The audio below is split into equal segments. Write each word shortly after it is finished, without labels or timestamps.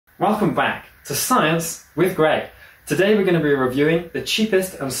Welcome back to Science with Greg. Today we're going to be reviewing the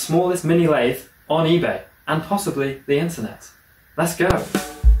cheapest and smallest mini lathe on eBay and possibly the internet. Let's go.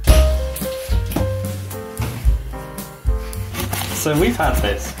 So we've had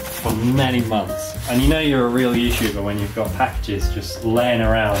this for many months, and you know you're a real YouTuber when you've got packages just laying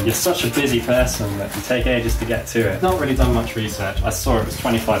around. You're such a busy person that you take ages to get to it. Not really done much research. I saw it was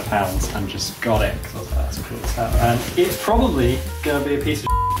 £25 and just got it because I was like, that's cool as hell. And it's probably going to be a piece of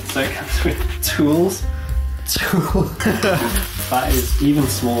shit. So it comes with tools. That is even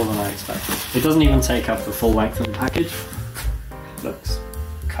smaller than I expected. It doesn't even take up the full length of the package. Looks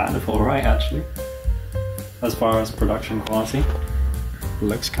kind of alright actually. As far as production quality,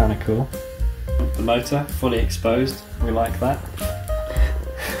 looks kind of cool. The motor, fully exposed, we like that.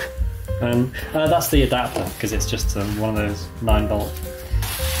 And that's the adapter, because it's just one of those 9-volt.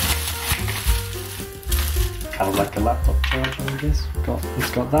 Kind of like a laptop charger, I guess.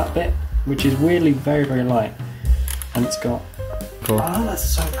 It's got that bit, which is weirdly very, very light. And it's got... Cool. Oh, that's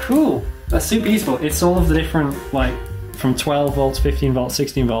so cool! That's super useful. It's all of the different, like, from 12 volts, 15 volts,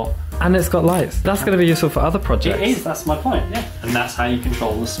 16 volt. And it's got lights. That's going to be useful for other projects. It is, that's my point, yeah. And that's how you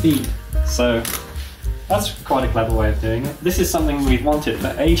control the speed. So, that's quite a clever way of doing it. This is something we've wanted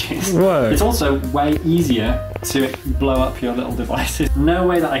for ages. Whoa. It's also way easier to blow up your little devices. No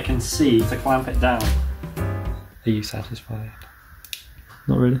way that I can see to clamp it down. Are you satisfied?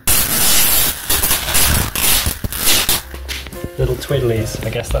 Not really. Little twiddlies,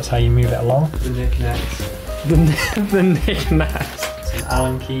 I guess that's how you move it along. The knickknacks. The knickknacks. Some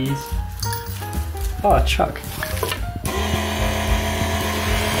Allen keys. Oh, a chuck.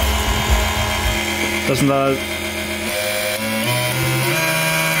 Doesn't that...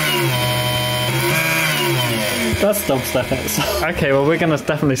 That's dubstep. Okay, well we're going to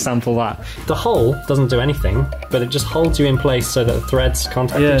definitely sample that. The hole doesn't do anything, but it just holds you in place so that the threads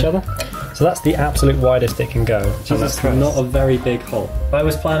contact each other. So that's the absolute widest it can go. And that's not a very big hole. I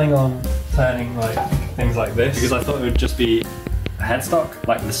was planning on turning like things like this because I thought it would just be a headstock,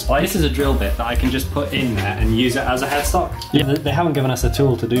 like the spice. This is a drill bit that I can just put in there and use it as a headstock. Yeah, they haven't given us a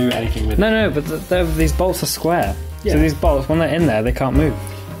tool to do anything with it. No, but these bolts are square. Yeah. So these bolts, when they're in there, they can't move.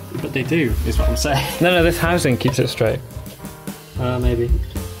 But they do, is what I'm saying. No, this housing keeps it straight. Maybe.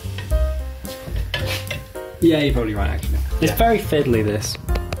 Yeah, you're probably right, actually. It's very fiddly, this.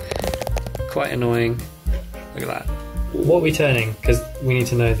 Quite annoying. Look at that. What are we turning? Because we need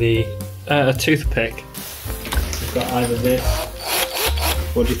to know the... a toothpick. We've got either this...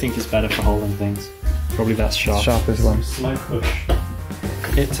 What do you think is better for holding things? Probably that sharp. Sharpest one. Slow push.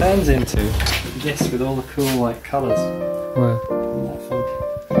 It turns into this with all the cool, like, colours. Where? Isn't that funky?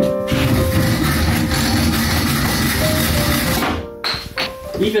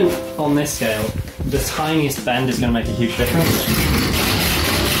 Even on this scale, the tiniest bend is going to make a huge difference.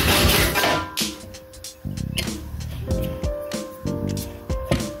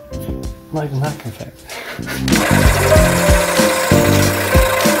 Not even that can fit.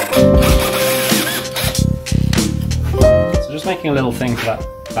 So just making a little thing for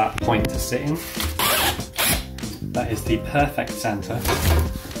that point to sit in. That is the perfect centre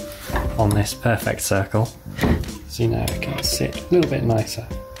on this perfect circle. So now it can sit a little bit nicer.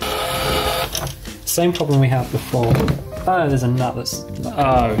 Same problem we had before. Oh, there's a nut that's...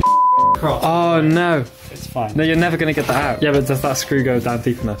 Oh, cross. Oh, no. It's fine. No, you're never going to get that out. Yeah, but does that screw go down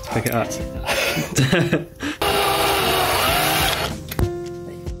deep enough to pick it up?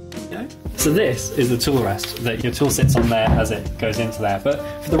 So this is the tool rest that your tool sits on there as it goes into there. But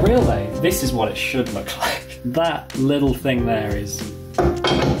for the real lathe, this is what it should look like. That little thing there is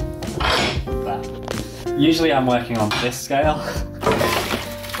that. Usually I'm working on this scale.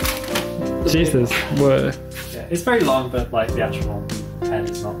 Jesus, what? Yeah, it's very long, but like the actual head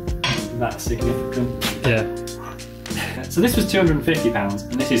is not that significant. Yeah. So this was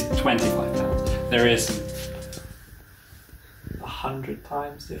 £250 and this is £25. There is 100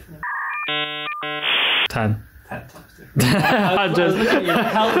 times different. 10. 10 times different.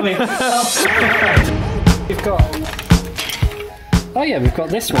 Help me. We've got... Oh yeah, we've got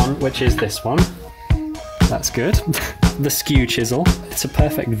this one, which is this one. That's good. The skew chisel. It's a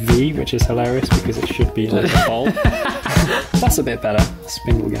perfect V, which is hilarious because it should be like a bowl. That's a bit better.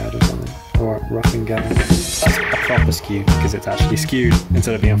 Spindle gouge or something. Or roughing gouge. That's a proper skew because it's actually skewed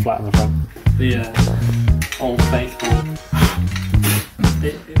instead of being flat in the front. The Old Faithful.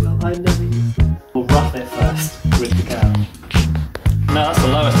 I never use it. We'll rough it first with the gouge. No, that's the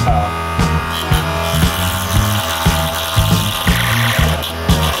lowest power.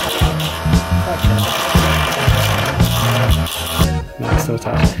 No, it's still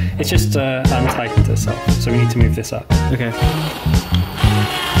attached. It's just untightened itself, so we need to move this up. Okay.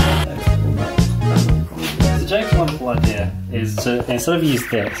 idea is to, instead of use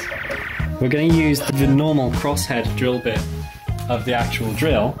this, we're going to use the normal crosshead drill bit of the actual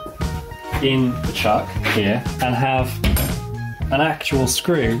drill in the chuck here and have an actual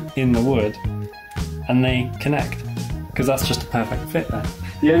screw in the wood and they connect, because that's just a perfect fit there.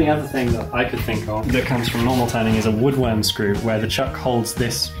 The only other thing that I could think of that comes from normal turning is a woodworm screw, where the chuck holds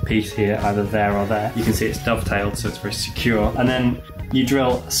this piece here, either there or there. You can see it's dovetailed, so it's very secure. And then you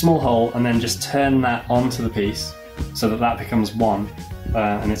drill a small hole and then just turn that onto the piece so that that becomes one,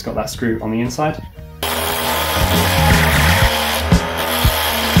 and it's got that screw on the inside.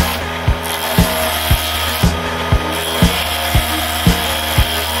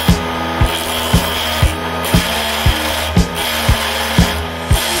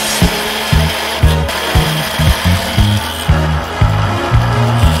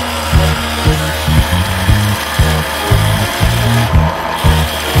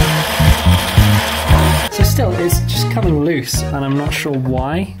 It's just coming loose, and I'm not sure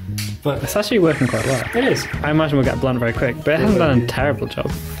why, but It's actually working quite well. it is. I imagine we'll get blunt very quick, but it hasn't done a terrible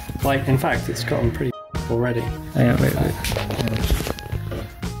job. Like, in fact, it's gotten pretty already. Hang on, wait.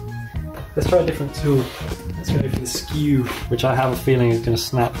 Let's try a different tool. Let's go for the skew, which I have a feeling is going to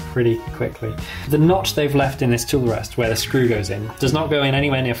snap pretty quickly. The notch they've left in this tool rest, where the screw goes in, does not go in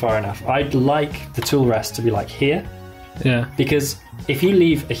anywhere near far enough. I'd like the tool rest to be like here, Yeah. because if you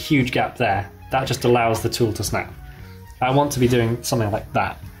leave a huge gap there, that just allows the tool to snap. I want to be doing something like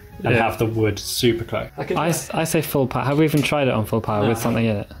that and have the wood super close. I say full power. Have we even tried it on full power with something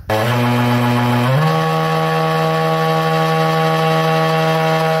in it?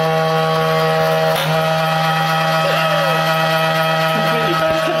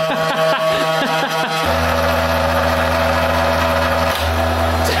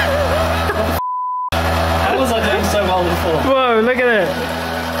 How was I doing so well before? Whoa, look at it!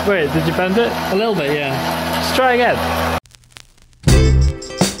 Wait, did you bend it? A little bit, yeah. Let's try again.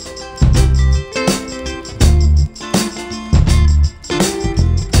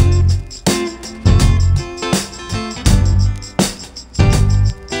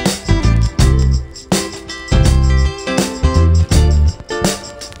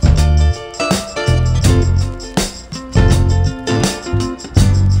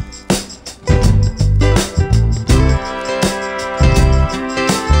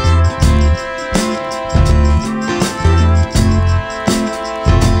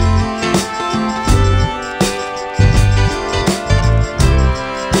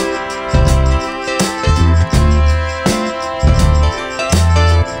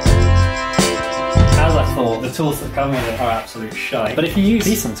 The tools that come with it are absolute shite. But if you use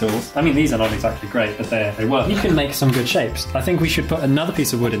decent tools, I mean, these are not exactly great, but they work. You can make some good shapes. I think we should put another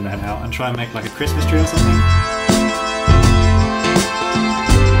piece of wood in there now and try and make like a Christmas tree or something.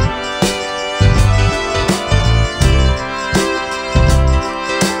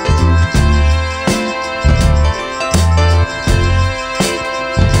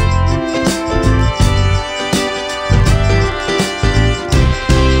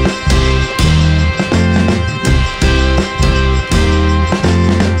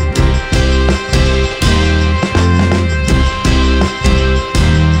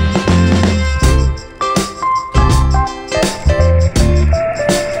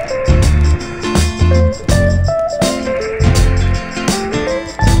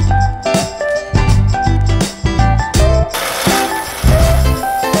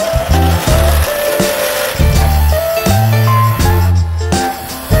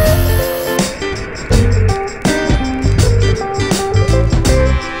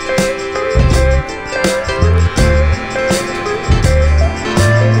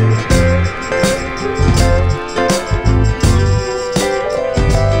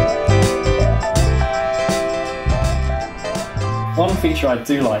 One feature I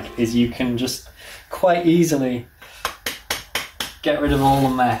do like is you can just quite easily get rid of all the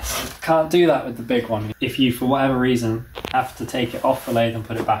mess. Can't do that with the big one. If you, for whatever reason, have to take it off the lathe and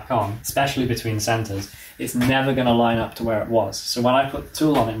put it back on, especially between centres, it's never going to line up to where it was. So when I put the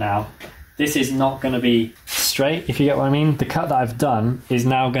tool on it now, this is not going to be straight, if you get what I mean. The cut that I've done is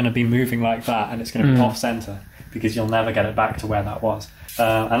now going to be moving like that, and it's going to be off-centre, because you'll never get it back to where that was.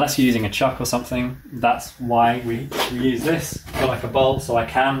 Unless you're using a chuck or something, that's why we use this. Got like a bolt, so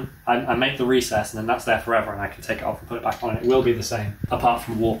I make the recess, and then that's there forever, and I can take it off and put it back on, and it will be the same, apart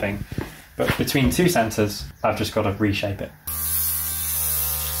from warping. But between two centres, I've just got to reshape it.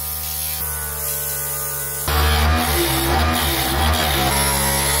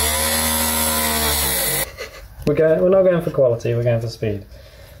 We're not going for quality, we're going for speed.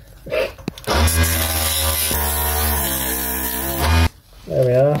 There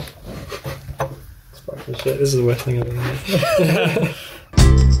we are. Let's Shit, this is the worst thing I've ever made.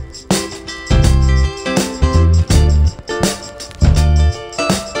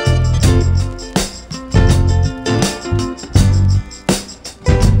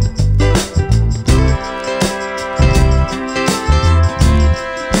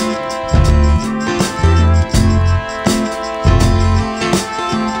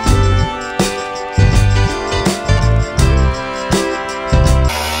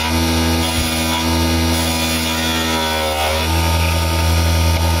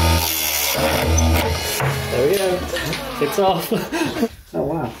 It's off. Oh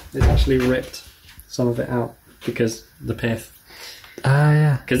wow, it's actually ripped some of it out because the pith. Ah,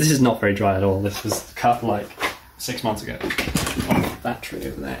 yeah. Because this is not very dry at all. This was cut like 6 months ago. That tree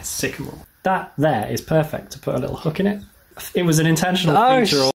over there, sycamore. That there is perfect to put a little hook in it. It was an intentional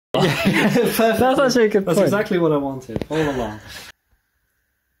feature. Perfect. That's actually a good point. That's exactly what I wanted all along.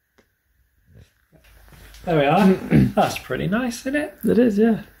 There we are. That's pretty nice, isn't it? It is,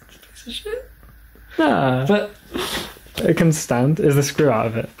 yeah. Piece of shit. Nah. But it can stand. Is the screw out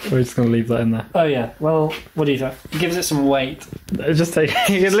of it? We're just going to leave that in there. oh yeah. Well, what do you think? It gives it some weight. Just take.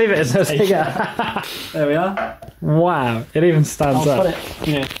 You can leave it in there. There we are. Wow, it even stands I'll up. put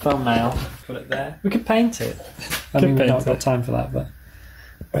it, thumbnail. Put it there. We could paint it. I Could mean, we've paint not got it. time for that, but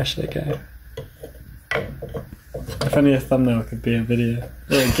where should it go? If only a thumbnail could be a video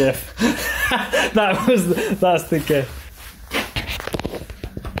or a GIF. That's the GIF.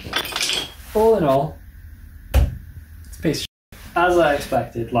 All in all, it's a piece of shit. As I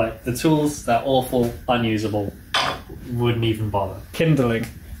expected, like, the tools, they're awful, unusable, wouldn't even bother. Kindling.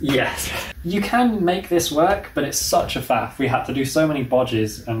 Yes. You can make this work, but it's such a faff. We had to do so many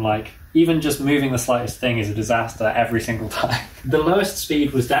bodges, and like, even just moving the slightest thing is a disaster every single time. The lowest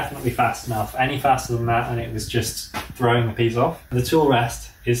speed was definitely fast enough, any faster than that, and it was just throwing the piece off. The tool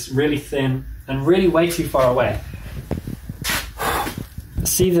rest is really thin and really way too far away.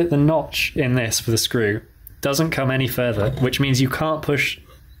 See that the notch in this for the screw doesn't come any further, which means you can't push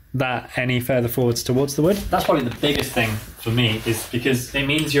that any further forwards towards the wood. That's probably the biggest thing for me, is because it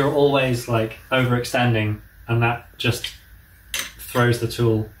means you're always like overextending, and that just throws the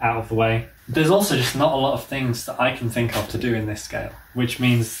tool out of the way. There's also just not a lot of things that I can think of to do in this scale, which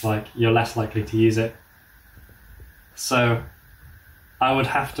means like you're less likely to use it. So I would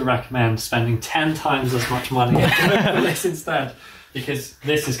have to recommend spending 10 times as much money for this instead, because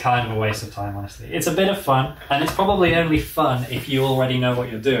this is kind of a waste of time, honestly. It's a bit of fun, and it's probably only fun if you already know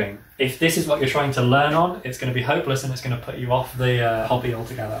what you're doing. If this is what you're trying to learn on, it's going to be hopeless, and it's going to put you off the hobby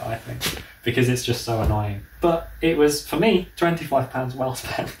altogether, I think, because it's just so annoying. But it was, for me, £25 well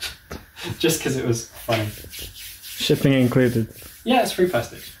spent, just because it was funny. Shipping included. Yeah, it's free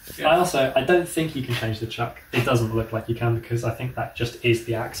postage. Yeah. I don't think you can change the chuck. It doesn't look like you can, because I think that just is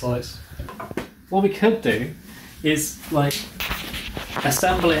the axle. What we could do is like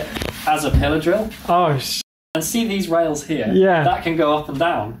assemble it as a pillar drill. Oh, and see these rails here? Yeah. That can go up and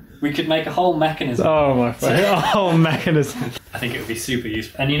down. We could make a whole mechanism. Oh my god. Oh, mechanism. I think it would be super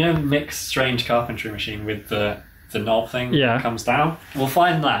useful. And you know Mick's strange carpentry machine with the knob thing that comes down? We'll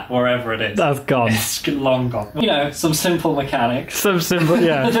find that wherever it is. That's gone. It's long gone. You know, some simple mechanics. Some simple,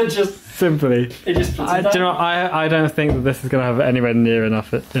 yeah. Simply. It just puts it do you know, I don't think that this is going to have anywhere near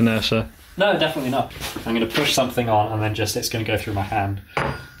enough inertia. No, definitely not. I'm going to push something on, and then it's going to go through my hand.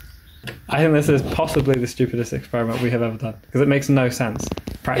 I think this is possibly the stupidest experiment we have ever done, because it makes no sense.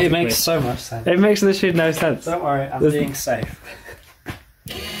 Practically. It makes so much sense. It makes literally no sense. Don't worry, I'm being safe.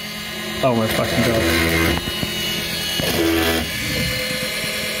 Oh my fucking god.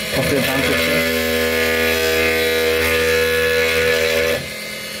 What's the advantage here?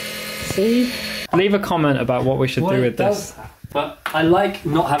 See? Leave a comment about what we should do with this. But I like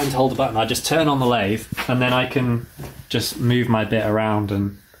not having to hold the button. I just turn on the lathe, and then I can just move my bit around,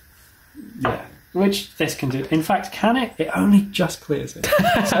 and yeah, which this can do. In fact, can it? It only just clears it,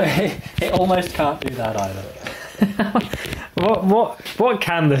 so it almost can't do that either. What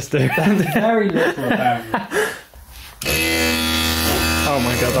can this do? Very little, apparently. Oh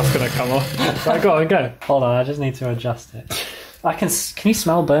my god, that's gonna come off. Right, go on, go. Hold on, I just need to adjust it. Can you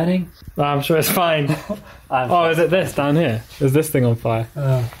smell burning? I'm sure it's fine. Oh, is it this down here? Is this thing on fire?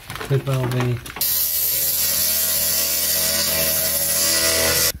 Oh, could well be.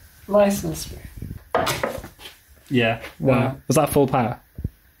 Nice and smooth. Yeah. Wow. Was that full power?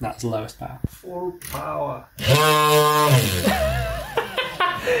 That's lowest power. Full power.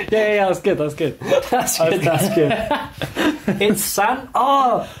 Yeah, that's good. That's good. It's sand.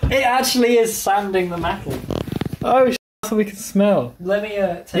 Oh, it actually is sanding the metal. Oh, that's what we can smell. Let me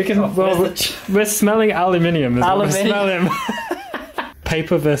take it off. Well, we're smelling aluminium. We're smelling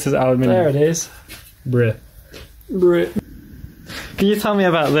paper versus aluminium. There it is. Bruh. Can you tell me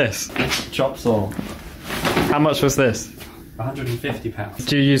about this? Chop saw, How much was this? £150.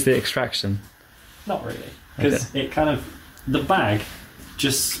 Do you use the extraction? Not really, because it kind of, the bag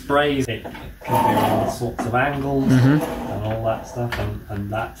just sprays. It can be all sorts of angles and all that stuff, and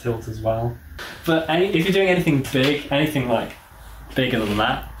that tilt as well. But if you're doing anything big, anything like bigger than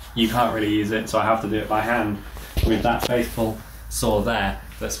that, you can't really use it, so I have to do it by hand with that faithful saw there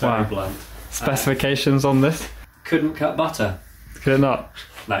that's very blunt. Specifications on this? Couldn't cut butter. Could it not?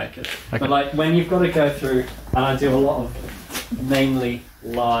 No, it could. Okay. But like when you've got to go through, and I do a lot of mainly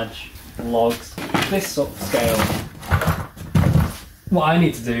large logs, this sort of scale, what I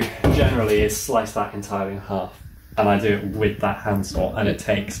need to do generally is slice that entirely in half, and I do it with that handsaw, and it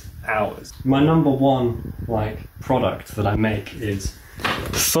takes hours. My number one product that I make is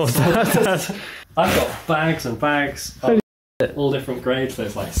Sawdust. I've got bags and bags of all different grades.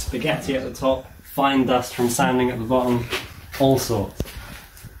 There's like spaghetti at the top, fine dust from sanding at the bottom, all sorts.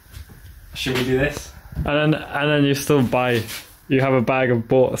 Should we do this? And then you still buy. You have a bag of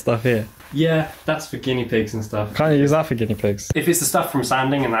bought stuff here. Yeah, that's for guinea pigs and stuff. Can't you use that for guinea pigs? If it's the stuff from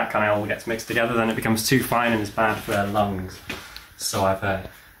sanding and that kind of all gets mixed together, then it becomes too fine and it's bad for their lungs. So I've heard.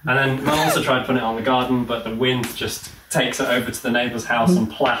 And then I also tried putting it on the garden, but the wind just takes it over to the neighbour's house and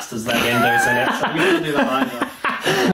plasters their windows in it. So we didn't do that either.